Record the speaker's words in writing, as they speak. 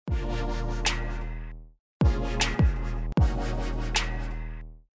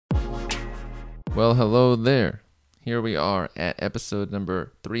Well, hello there. Here we are at episode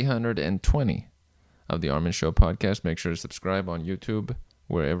number 320 of the Armin Show podcast. Make sure to subscribe on YouTube,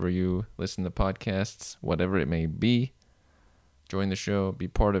 wherever you listen to podcasts, whatever it may be. Join the show, be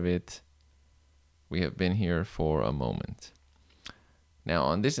part of it. We have been here for a moment. Now,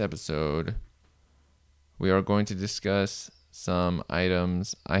 on this episode, we are going to discuss some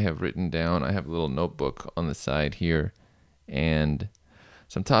items I have written down. I have a little notebook on the side here, and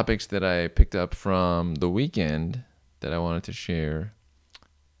some topics that I picked up from the weekend that I wanted to share.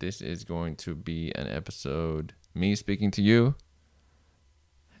 This is going to be an episode, me speaking to you,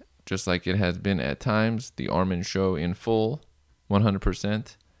 just like it has been at times. The Armin Show in full,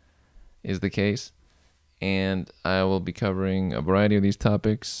 100% is the case. And I will be covering a variety of these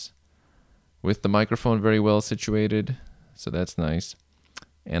topics with the microphone very well situated, so that's nice.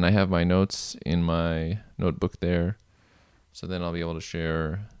 And I have my notes in my notebook there, so then I'll be able to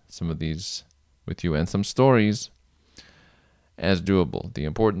share some of these with you and some stories as doable. The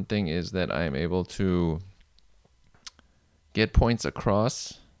important thing is that I am able to get points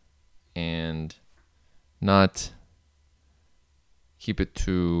across and not keep it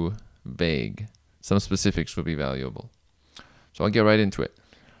too vague. Some specifics would be valuable. So I'll get right into it.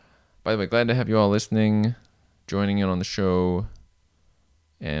 By the way, glad to have you all listening, joining in on the show,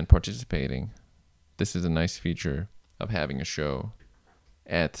 and participating. This is a nice feature of having a show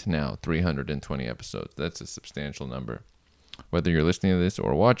at now 320 episodes. That's a substantial number. Whether you're listening to this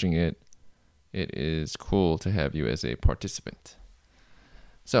or watching it, it is cool to have you as a participant.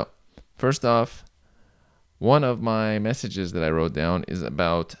 So, first off, one of my messages that I wrote down is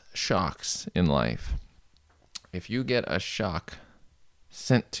about shocks in life. If you get a shock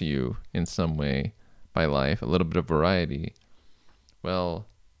sent to you in some way by life, a little bit of variety, well,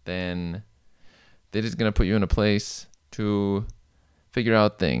 then that is going to put you in a place to figure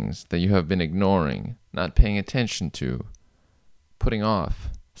out things that you have been ignoring, not paying attention to, putting off.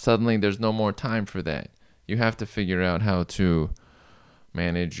 Suddenly, there's no more time for that. You have to figure out how to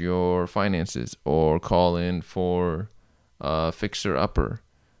manage your finances, or call in for a fixer-upper,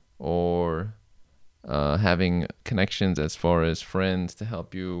 or having connections as far as friends to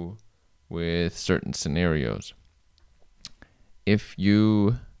help you with certain scenarios. If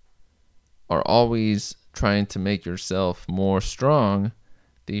you are always trying to make yourself more strong,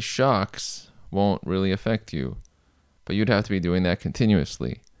 these shocks won't really affect you. But you'd have to be doing that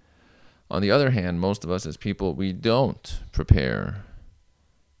continuously. On the other hand, most of us as people, we don't prepare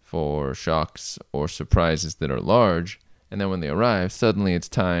for shocks or surprises that are large, and then when they arrive, suddenly it's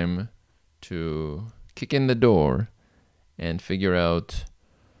time to kick in the door and figure out,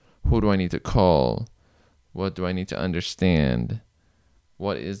 who do I need to call? What do I need to understand?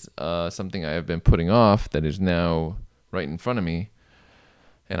 What is something I have been putting off that is now right in front of me,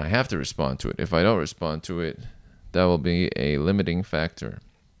 and I have to respond to it. If I don't respond to it, that will be a limiting factor.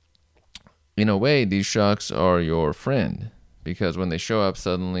 In a way, these shocks are your friend, because when they show up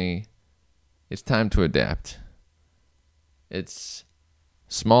suddenly, it's time to adapt. It's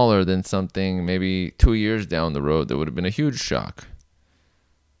smaller than something maybe 2 years down the road that would have been a huge shock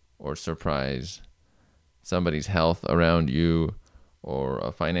or surprise. Somebody's health around you, or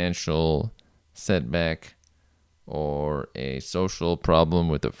a financial setback, or a social problem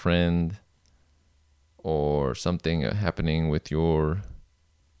with a friend, or something happening with your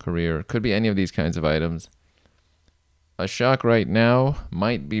career. Could be any of these kinds of items. A shock right now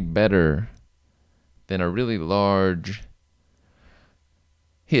might be better than a really large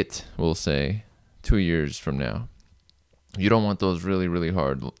hit, we'll say, 2 years from now. You don't want those really, really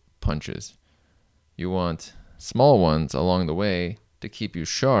hard punches. You want small ones along the way to keep you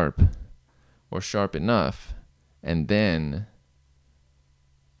sharp, or sharp enough, and then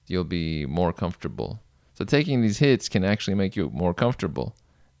you'll be more comfortable. So taking these hits can actually make you more comfortable.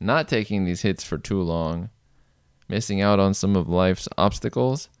 Not taking these hits for too long, missing out on some of life's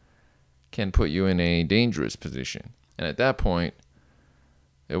obstacles, can put you in a dangerous position. And at that point,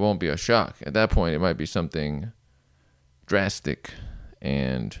 it won't be a shock. At that point, it might be something drastic,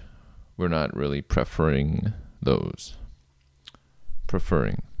 and we're not really preferring those.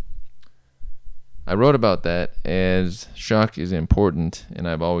 I wrote about that as shock is important, and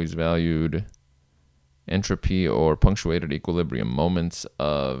I've always valued entropy or punctuated equilibrium, moments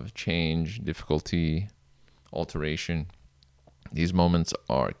of change, difficulty, alteration. These moments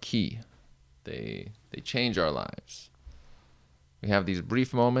are key. They change our lives. We have these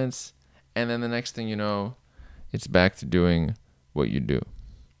brief moments, and then the next thing you know, it's back to doing what you do.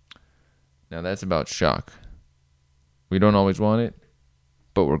 Now that's about shock. We don't always want it,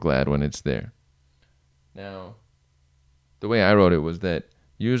 but we're glad when it's there. Now, the way I wrote it was that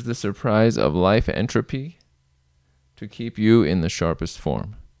Use the surprise of life entropy to keep you in the sharpest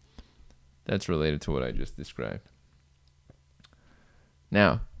form. That's related to what I just described.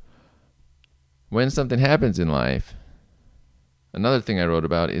 Now, when something happens in life, another thing I wrote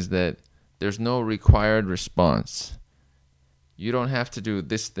about is that there's no required response. You don't have to do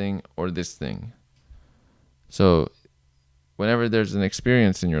this thing or this thing. So, whenever there's an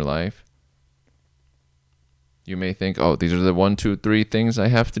experience in your life, you may think, oh, these are the 1, 2, 3 things I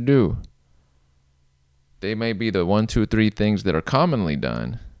have to do. They may be the 1, 2, 3 things that are commonly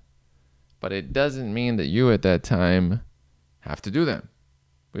done, but it doesn't mean that you at that time have to do them.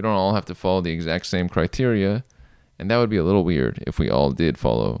 We don't all have to follow the exact same criteria, and that would be a little weird if we all did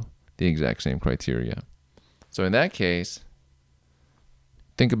follow the exact same criteria. So in that case,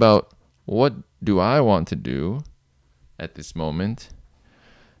 think about, what do I want to do at this moment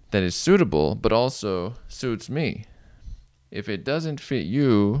that is suitable but also suits me? If it doesn't fit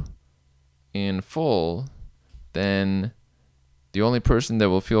you in full, then the only person that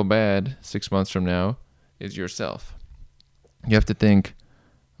will feel bad 6 months from now is yourself. You have to think,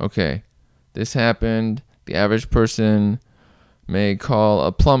 okay, this happened. The average person may call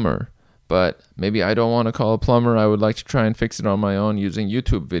a plumber, but maybe I don't want to call a plumber. I would like to try and fix it on my own using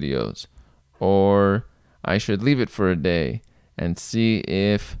YouTube videos. Or I should leave it for a day and see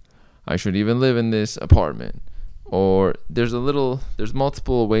if I should even live in this apartment. Or there's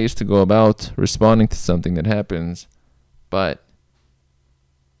multiple ways to go about responding to something that happens. But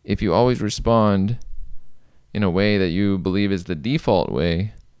if you always respond in a way that you believe is the default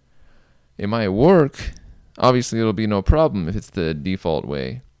way, it might work. Obviously, it'll be no problem if it's the default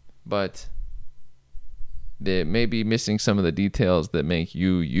way. But they may be missing some of the details that make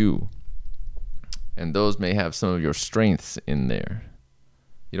you you. And those may have some of your strengths in there.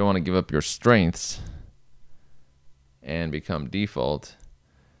 You don't want to give up your strengths and become default,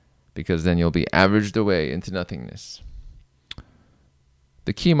 because then you'll be averaged away into nothingness.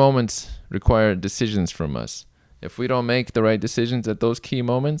 The key moments require decisions from us. If we don't make the right decisions at those key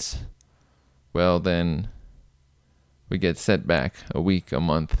moments, well, then we get set back a week, a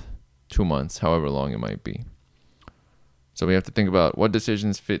month, 2 months, however long it might be. So we have to think about what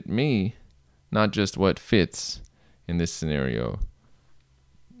decisions fit me, not just what fits in this scenario.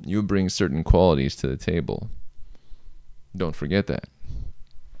 You bring certain qualities to the table. Don't forget that.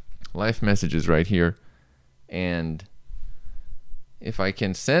 Life messages right here. And if I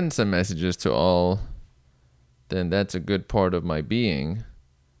can send some messages to all, then that's a good part of my being.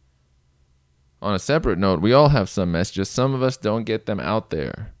 On a separate note, we all have some messages. Some of us don't get them out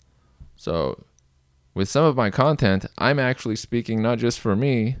there. So with some of my content, I'm actually speaking not just for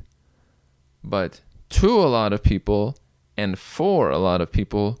me, but to a lot of people and for a lot of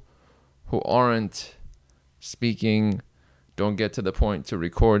people who aren't speaking, don't get to the point to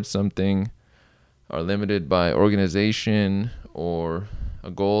record something, are limited by organization or a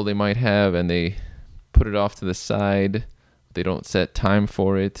goal they might have, and they put it off to the side. They don't set time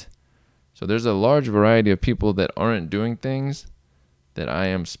for it. So there's a large variety of people that aren't doing things that I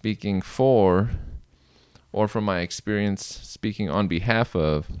am speaking for, or from my experience speaking on behalf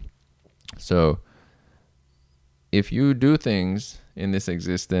of. So if you do things in this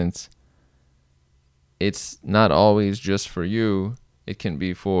existence, it's not always just for you. It can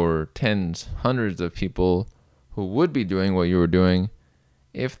be for tens, hundreds of people who would be doing what you were doing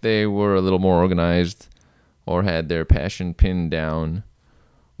if they were a little more organized or had their passion pinned down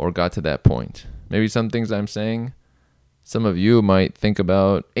or got to that point. Maybe some things I'm saying, some of you might think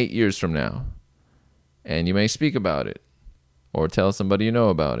about 8 years from now, and you may speak about it or tell somebody you know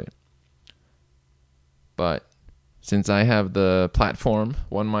about it. But since I have the platform,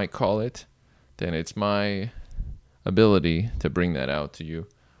 one might call it, then it's my ability to bring that out to you,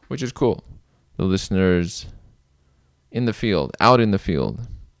 which is cool. The listeners in the field, out in the field,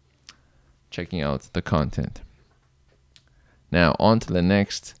 checking out the content. Now, on to the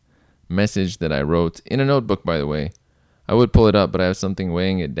next message that I wrote in a notebook, by the way. I would pull it up, but I have something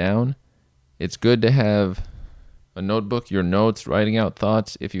weighing it down. It's good to have a notebook, your notes, writing out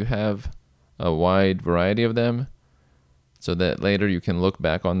thoughts, if you have a wide variety of them, so that later you can look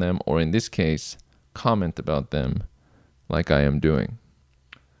back on them, or in this case, comment about them like I am doing.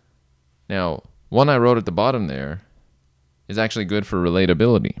 Now, one I wrote at the bottom there is actually good for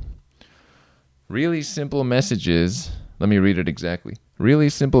relatability. Really simple messages, let me read it exactly. Really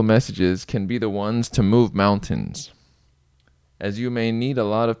simple messages can be the ones to move mountains, as you may need a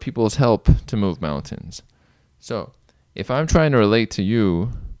lot of people's help to move mountains. So, if I'm trying to relate to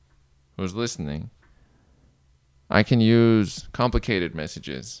you who's listening, I can use complicated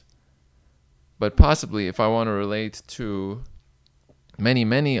messages. But possibly if I want to relate to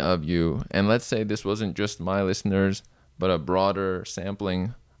many of you, and let's say this wasn't just my listeners, but a broader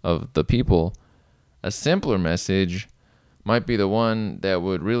sampling of the people, a simpler message might be the one that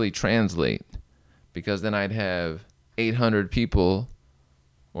would really translate, because then I'd have 800 people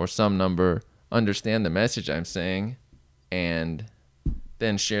or some number understand the message I'm saying, and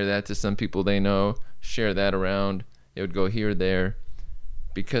then share that to some people they know, share that around. It would go here, there,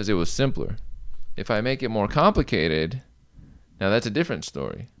 because it was simpler. If I make it more complicated, now that's a different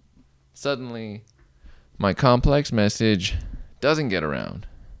story. Suddenly, my complex message doesn't get around.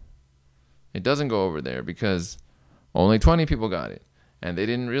 It doesn't go over there because only 20 people got it, and they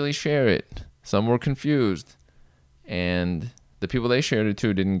didn't really share it. Some were confused, and the people they shared it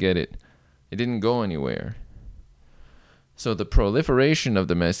to didn't get it. It didn't go anywhere. So the proliferation of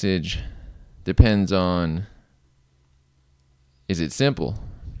the message depends on, is it simple?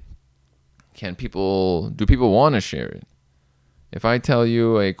 Do people want to share it? If I tell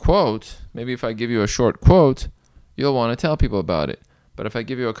you a quote, maybe if I give you a short quote, you'll want to tell people about it. But if I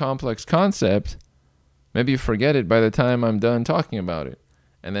give you a complex concept, maybe you forget it by the time I'm done talking about it.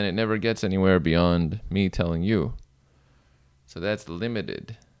 And then it never gets anywhere beyond me telling you. So that's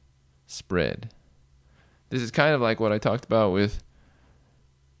limited spread. This is kind of like what I talked about with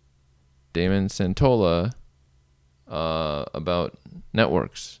Damon Santola about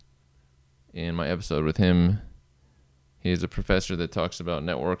networks in my episode with him. He's a professor that talks about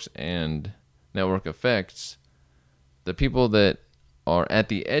networks and network effects. The people that are at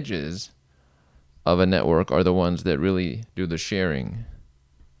the edges of a network are the ones that really do the sharing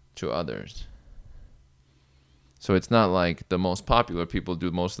to others. So it's not like the most popular people do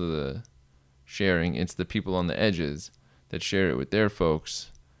most of the sharing. It's the people on the edges that share it with their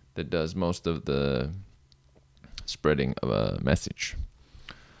folks that does most of the spreading of a message.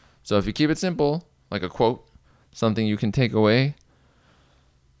 So if you keep it simple, like a quote, something you can take away,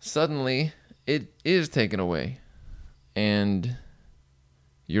 suddenly it is taken away. And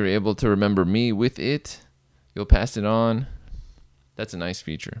you're able to remember me with it. You'll pass it on. That's a nice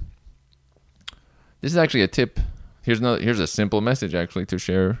feature. This is actually a tip. Here's a simple message actually to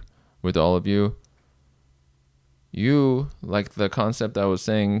share with all of you. You, like the concept I was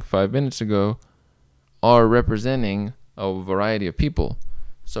saying 5 minutes ago, are representing a variety of people.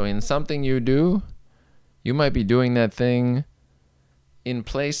 So in something you do, you might be doing that thing in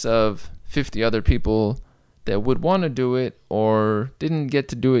place of 50 other people that would want to do it or didn't get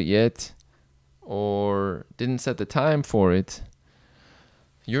to do it yet or didn't set the time for it.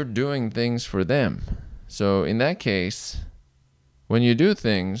 You're doing things for them. So in that case, when you do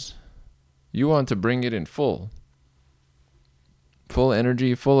things, you want to bring it in full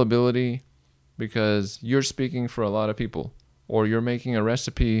energy, full ability, because you're speaking for a lot of people, or you're making a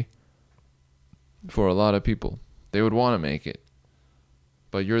recipe for a lot of people. They would want to make it,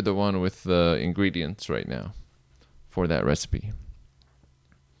 but you're the one with the ingredients right now for that recipe.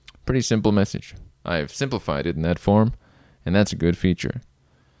 Pretty simple message. I've simplified it in that form, and that's a good feature.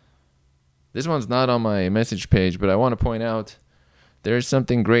 This one's not on my message page, but I want to point out there's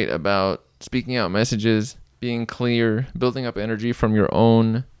something great about speaking out messages, being clear, building up energy from your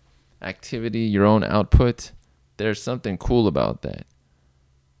own activity, your own output. There's something cool about that.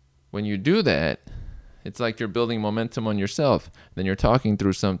 When you do that, it's like you're building momentum on yourself. Then you're talking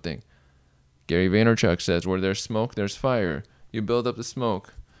through something. Gary Vaynerchuk says, where there's smoke, there's fire. You build up the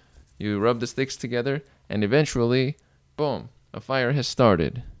smoke. You rub the sticks together, and eventually, boom, a fire has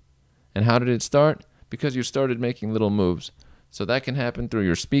started. And how did it start? Because you started making little moves. So that can happen through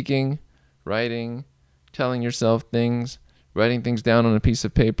your speaking, writing, telling yourself things, writing things down on a piece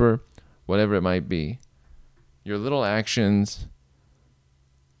of paper, whatever it might be. Your little actions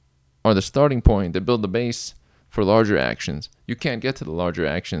are the starting point that build the base for larger actions. You can't get to the larger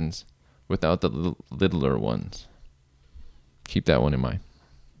actions without the littler ones. Keep that one in mind.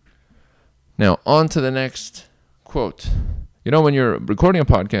 Now, on to the next quote. You know, when you're recording a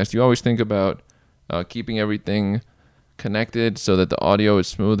podcast, you always think about keeping everything connected so that the audio is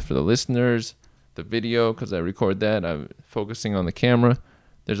smooth for the listeners. The video, because I record that, I'm focusing on the camera.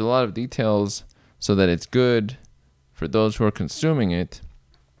 There's a lot of details so that it's good for those who are consuming it.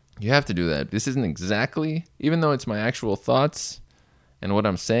 You have to do that. This isn't exactly, even though it's my actual thoughts and what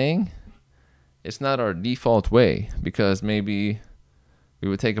I'm saying, it's not our default way, because maybe we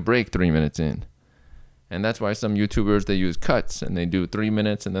would take a break 3 minutes in. And that's why some YouTubers, they use cuts, and they do 3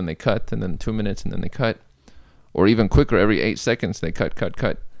 minutes and then they cut, and then 2 minutes and then they cut. Or even quicker, every 8 seconds they cut,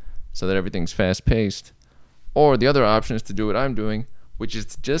 so that everything's fast paced. Or the other option is to do what I'm doing, which is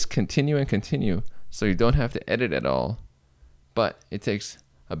to just continue, so you don't have to edit at all. But it takes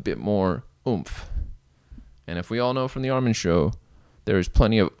a bit more oomph. And if we all know from the Armin Show, there is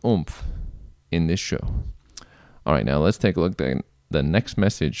plenty of oomph in this show. All right, now let's take a look at the next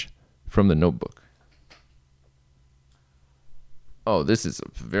message from the notebook. Oh, this is a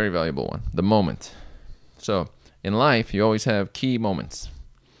very valuable one. The moment. So, in life, you always have key moments.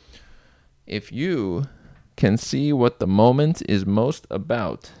 If you can see what the moment is most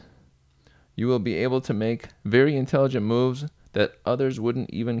about, you will be able to make very intelligent moves that others wouldn't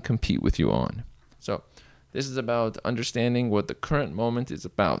even compete with you on. So, this is about understanding what the current moment is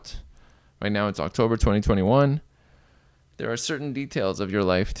about. Right now, it's October 2021. There are certain details of your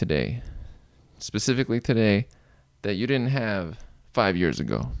life today, specifically today, that you didn't have 5 years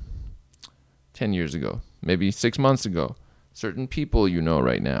ago, 10 years ago, maybe 6 months ago. Certain people you know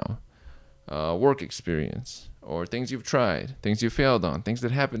right now, work experience, or things you've tried, things you failed on, things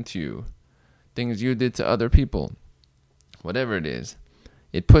that happened to you, things you did to other people. Whatever it is,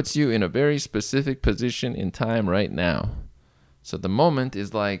 it puts you in a very specific position in time right now. So the moment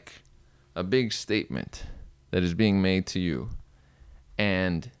is like a big statement that is being made to you.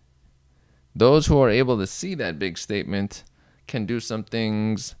 And those who are able to see that big statement can do some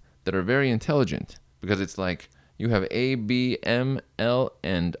things that are very intelligent, because it's like you have A, B, M, L,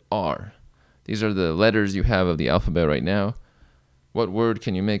 and R. These are the letters you have of the alphabet right now. What word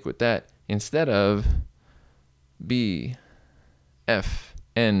can you make with that instead of B, F,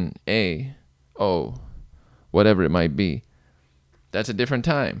 N, A, O, whatever it might be? That's a different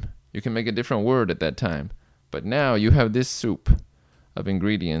time. You can make a different word at that time. But now you have this soup of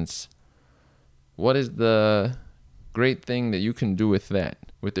ingredients. What is the great thing that you can do with that,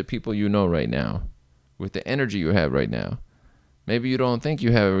 with the people you know right now, with the energy you have right now? Maybe you don't think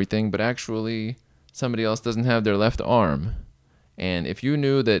you have everything, but actually somebody else doesn't have their left arm. And if you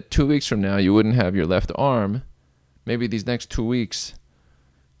knew that 2 weeks from now you wouldn't have your left arm, maybe these next 2 weeks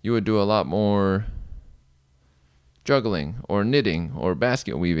you would do a lot more juggling or knitting or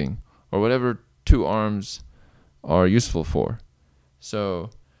basket weaving or whatever 2 arms are useful for. So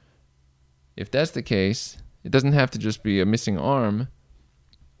if that's the case, it doesn't have to just be a missing arm.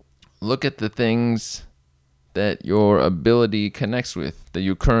 Look at the things that your ability connects with, that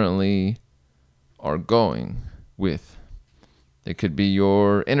you currently are going with. It could be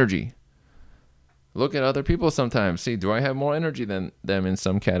your energy. Look at other people sometimes. See, do I have more energy than them in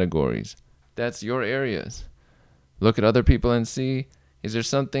some categories? That's your areas. Look at other people and see, is there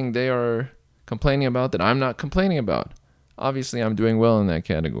something they are complaining about that I'm not complaining about? Obviously, I'm doing well in that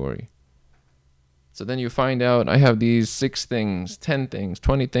category. So then you find out I have these 6 things, 10 things,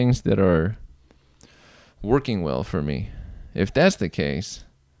 20 things that are working well for me. If that's the case,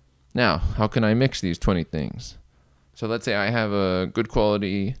 now, how can I mix these 20 things? So let's say I have a good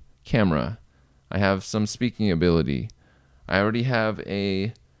quality camera. I have some speaking ability. I already have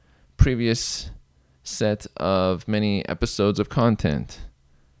a previous set of many episodes of content.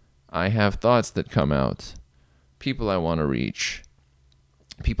 I have thoughts that come out. People I want to reach.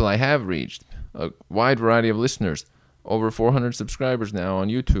 People I have reached. A wide variety of listeners. Over 400 subscribers now on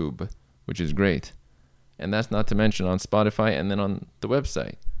YouTube, which is great. And that's not to mention on Spotify and then on the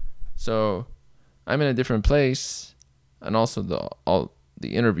website. So I'm in a different place, and also all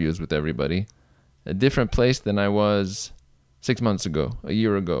the interviews with everybody, a different place than I was 6 months ago, a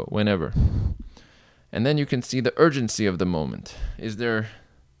year ago, whenever. And then you can see the urgency of the moment. Is the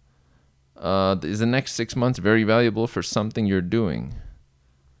next 6 months very valuable for something you're doing?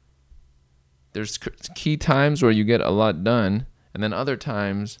 There's key times where you get a lot done, and then other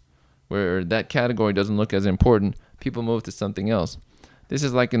times where that category doesn't look as important, people move to something else. This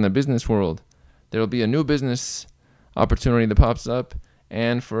is like in the business world. There will be a new business opportunity that pops up,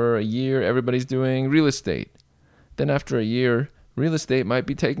 and for a year, everybody's doing real estate. Then after a year, real estate might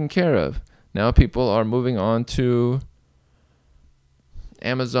be taken care of. Now people are moving on to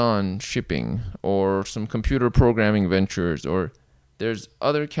Amazon shipping or some computer programming ventures, or there's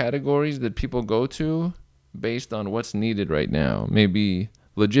other categories that people go to based on what's needed right now. Maybe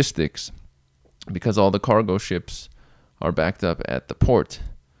logistics, because all the cargo ships are backed up at the port.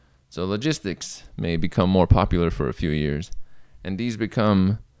 So logistics may become more popular for a few years, and these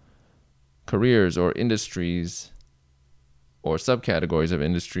become careers or industries or subcategories of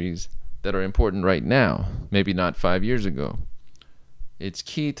industries that are important right now, maybe not 5 years ago. It's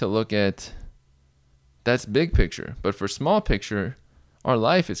key to look at, that's big picture, but for small picture, our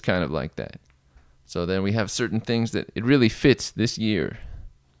life is kind of like that. So then we have certain things that it really fits this year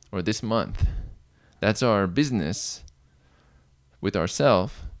or this month. That's our business with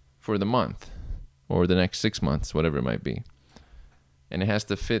ourselves for the month or the next 6 months, whatever it might be. And it has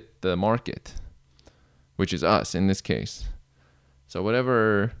to fit the market, which is us in this case. So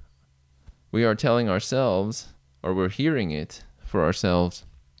whatever we are telling ourselves, or we're hearing it for ourselves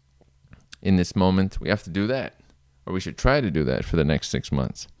in this moment, we have to do that. Or we should try to do that for the next 6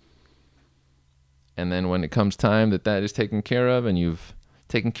 months. And then when it comes time that is taken care of and you've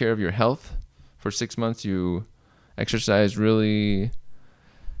taken care of your health for 6 months, you exercise really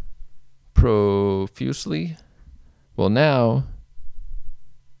profusely. Well, now,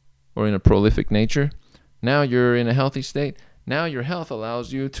 or in a prolific nature, now you're in a healthy state. Now your health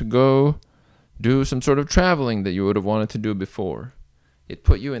allows you to go do some sort of traveling that you would have wanted to do before. It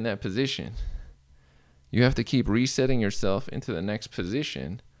put you in that position. You have to keep resetting yourself into the next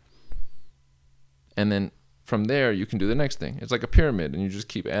position. And then from there, you can do the next thing. It's like a pyramid, and you just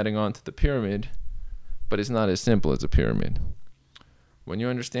keep adding on to the pyramid, but it's not as simple as a pyramid. When you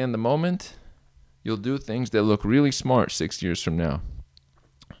understand the moment, you'll do things that look really smart 6 years from now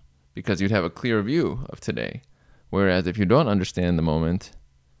because you'd have a clear view of today. Whereas if you don't understand the moment,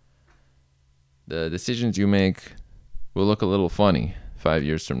 the decisions you make will look a little funny 5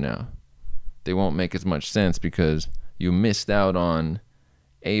 years from now. They won't make as much sense because you missed out on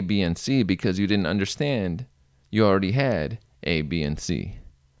A, B, and C because you didn't understand you already had A, B, and C.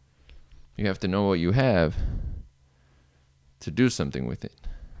 You have to know what you have to do something with it.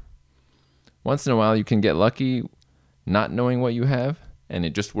 Once in a while, you can get lucky not knowing what you have, and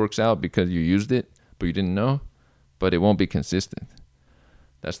it just works out because you used it, but you didn't know, but it won't be consistent.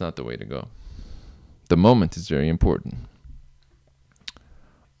 That's not the way to go. The moment is very important.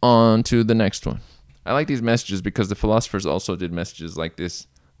 On to the next one. I like these messages because the philosophers also did messages like this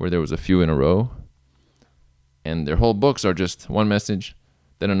where there was a few in a row, and their whole books are just one message,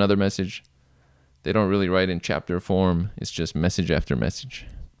 then another message. They don't really write in chapter form. It's just message after message.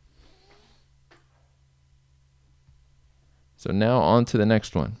 So now on to the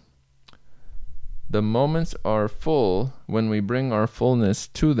next one. The moments are full when we bring our fullness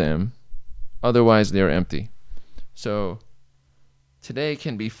to them. Otherwise, they are empty. So today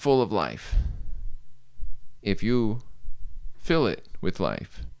can be full of life if you fill it with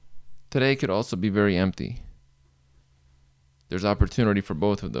life. Today could also be very empty. There's opportunity for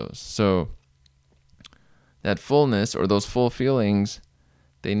both of those. So that fullness or those full feelings,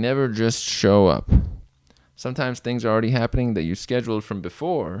 they never just show up. Sometimes things are already happening that you scheduled from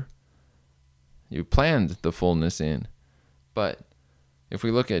before. You planned the fullness in. But if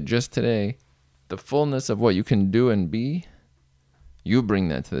we look at just today, the fullness of what you can do and be, you bring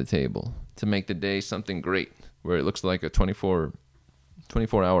that to the table to make the day something great, where it looks like a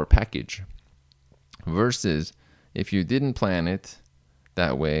 24-hour package. Versus if you didn't plan it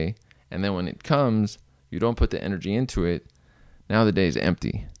that way, and then when it comes, you don't put the energy into it, now the day is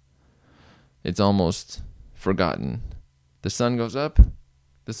empty. It's almost forgotten. The sun goes up,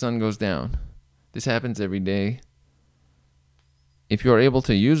 the sun goes down. This happens every day. If you're able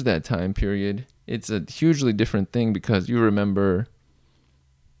to use that time period, it's a hugely different thing because you remember,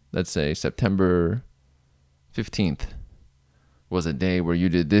 let's say, September 15th was a day where you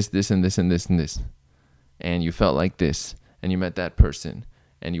did this, this, and this, and this, and this. And you felt like this, and you met that person,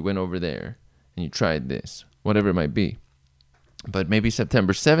 and you went over there, and you tried this, whatever it might be. But maybe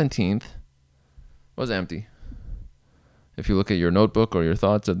September 17th was empty. If you look at your notebook or your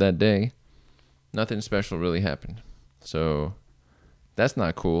thoughts of that day, nothing special really happened. So that's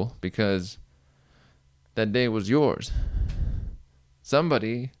not cool because that day was yours.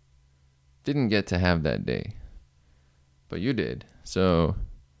 Somebody didn't get to have that day, but you did. So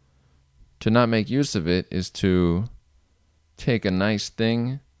to not make use of it is to take a nice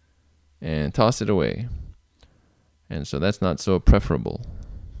thing and toss it away. And so that's not so preferable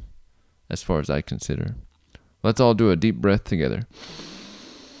as far as I consider. Let's all do a deep breath together.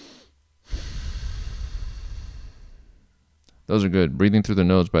 Those are good. Breathing through the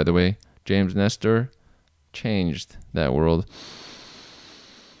nose, by the way. James Nestor changed that world.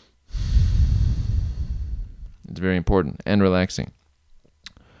 It's very important and relaxing.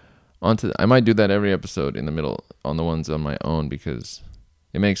 I might do that every episode in the middle on the ones on my own because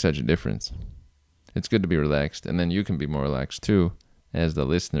it makes such a difference. It's good to be relaxed, and then you can be more relaxed too as the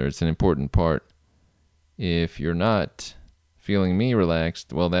listener. It's an important part. If you're not feeling me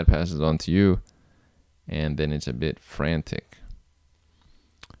relaxed, well, that passes on to you, and then it's a bit frantic.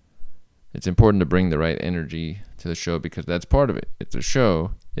 It's important to bring the right energy to the show because that's part of it. It's a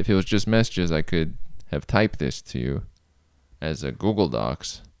show. If it was just messages, I could have typed this to you as a Google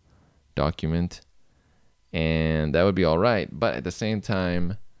Docs document, and that would be all right. But at the same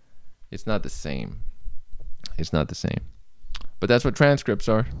time, it's not the same. It's not the same. But that's what transcripts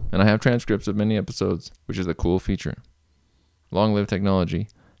are, and I have transcripts of many episodes, which is a cool feature. Long live technology.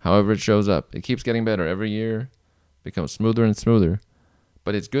 However it shows up, it keeps getting better every year, becomes smoother and smoother.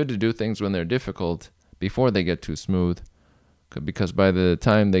 But it's good to do things when they're difficult before they get too smooth, because by the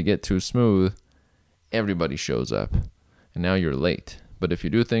time they get too smooth, everybody shows up, and now you're late. But if you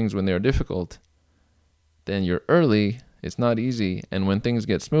do things when they are difficult, then you're early. It's not easy, and when things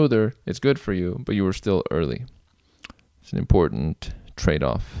get smoother, it's good for you, but you were still early. It's an important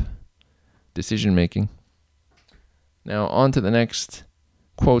trade-off. Decision making. Now on to the next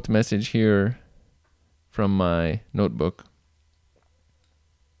quote message here from my notebook.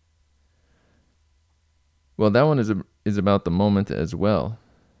 Well, that one is about the moment as well.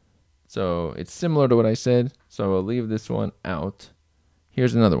 So it's similar to what I said, so I'll leave this one out.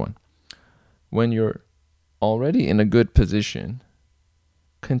 Here's another one. When you're already in a good position,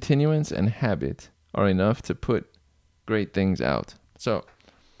 continuance and habit are enough to put great things out. So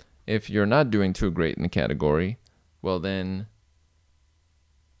if you're not doing too great in a category, well then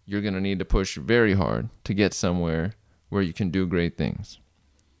you're going to need to push very hard to get somewhere where you can do great things.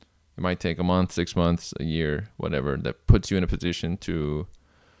 It might take a month, 6 months, a year, whatever, that puts you in a position to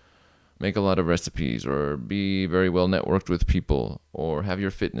make a lot of recipes or be very well networked with people or have your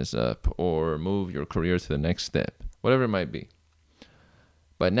fitness up or move your career to the next step, whatever it might be.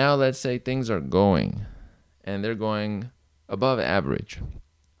 But now let's say things are going and they're going above average.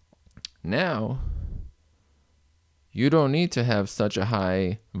 Now, you don't need to have such a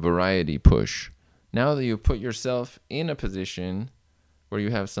high variety push. Now that you put yourself in a position where you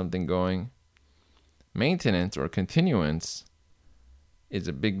have something going, maintenance or continuance is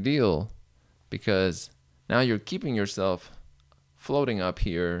a big deal because now you're keeping yourself floating up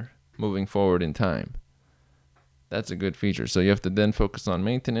here, moving forward in time. That's a good feature. So you have to then focus on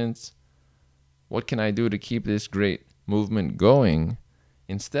maintenance. What can I do to keep this great movement going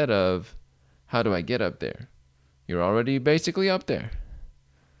instead of how do I get up there? You're already basically up there.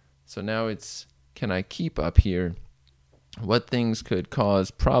 So now it's, can I keep up here? What things could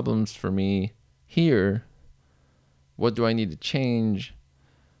cause problems for me here? What do I need to change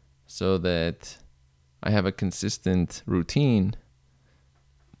so that I have a consistent routine?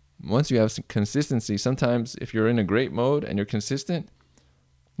 Once you have some consistency, sometimes if you're in a great mode and you're consistent,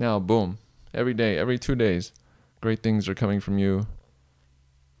 now boom, every day, every 2 days, great things are coming from you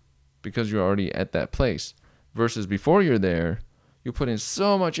because you're already at that place. Versus before you're there, you put in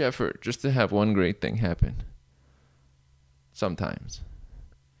so much effort just to have one great thing happen. Sometimes.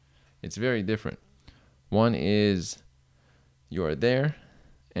 It's very different. One is you are there,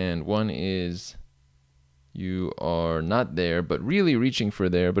 and one is you are not there, but really reaching for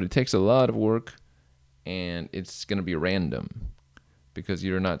there, but it takes a lot of work, and it's going to be random because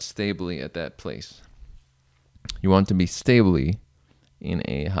you're not stably at that place. You want to be stably in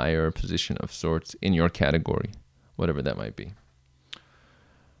a higher position of sorts in your category, whatever that might be.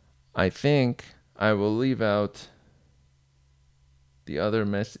 I think I will leave out the other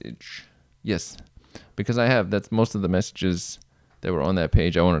message. Yes, because that's most of the messages that were on that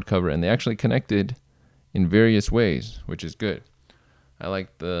page I wanted to cover, and they actually connected in various ways, which is good. I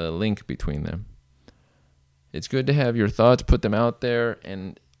like the link between them. It's good to have your thoughts, put them out there,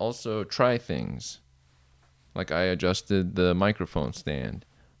 and also try things. Like I adjusted the microphone stand,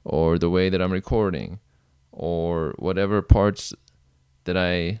 or the way that I'm recording, or whatever parts that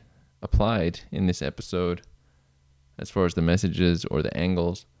I applied in this episode as far as the messages or the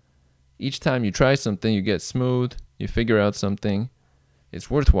angles. Each time you try something, you get smooth, you figure out something, it's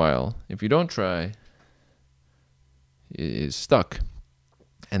worthwhile. If you don't try, it's stuck.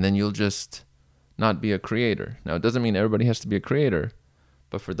 And then you'll just not be a creator. Now, it doesn't mean everybody has to be a creator,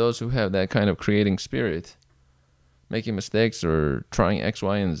 but for those who have that kind of creating spirit, making mistakes or trying X,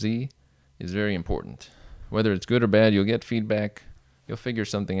 Y, and Z is very important. Whether it's good or bad, you'll get feedback. You'll figure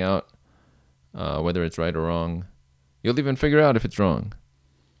something out, whether it's right or wrong. You'll even figure out if it's wrong.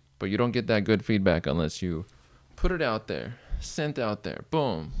 But you don't get that good feedback unless you put it out there, sent out there,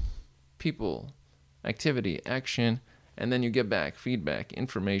 boom, people, activity, action, and then you get back feedback,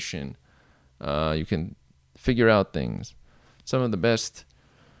 information. You can figure out things. Some of the best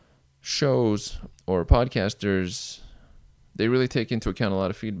shows or podcasters, they really take into account a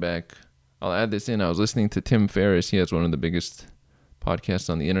lot of feedback. I'll add this in. I was listening to Tim Ferriss. He has one of the biggest podcasts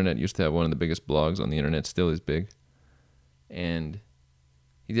on the internet. Used to have one of the biggest blogs on the internet. Still is big. And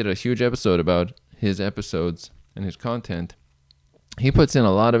he did a huge episode about his episodes and his content. He puts in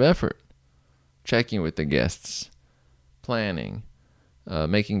a lot of effort. Checking with the guests. Planning.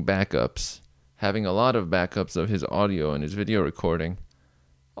 Making backups. Having a lot of backups of his audio and his video recording.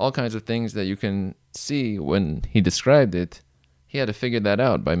 All kinds of things that you can see when he described it. He had to figure that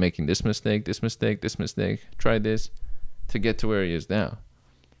out by making this mistake, try this, to get to where he is now.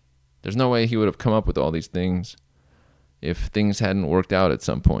 There's no way he would have come up with all these things if things hadn't worked out at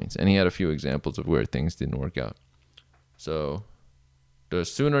some points. And he had a few examples of where things didn't work out. So the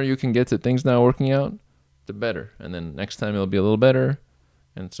sooner you can get to things not working out, the better. And then next time it'll be a little better,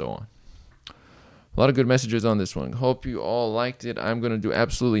 and so on. A lot of good messages on this one. Hope you all liked it. I'm going to do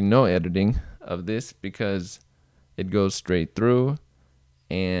absolutely no editing of this because it goes straight through,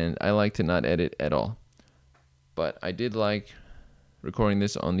 and I like to not edit at all. But I did like recording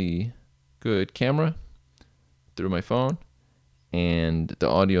this on the good camera through my phone and the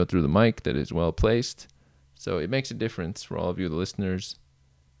audio through the mic that is well placed. So it makes a difference for all of you, the listeners,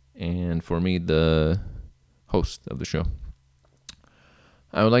 and for me, the host of the show.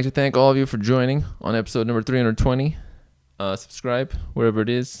 I would like to thank all of you for joining on episode number 320. Subscribe wherever it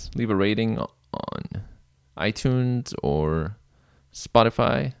is. Leave a rating on iTunes or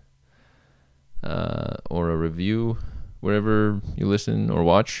Spotify, or a review wherever you listen or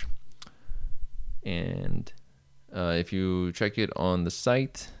watch. And if you check it on the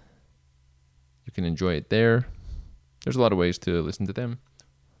site, you can enjoy it there. There's a lot of ways to listen to them.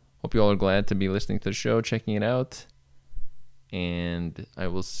 Hope you all are glad to be listening to the show, checking it out. And I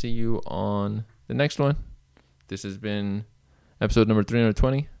will see you on the next one. This has been episode number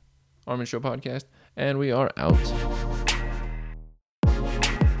 320, Armin Show Podcast, and we are out.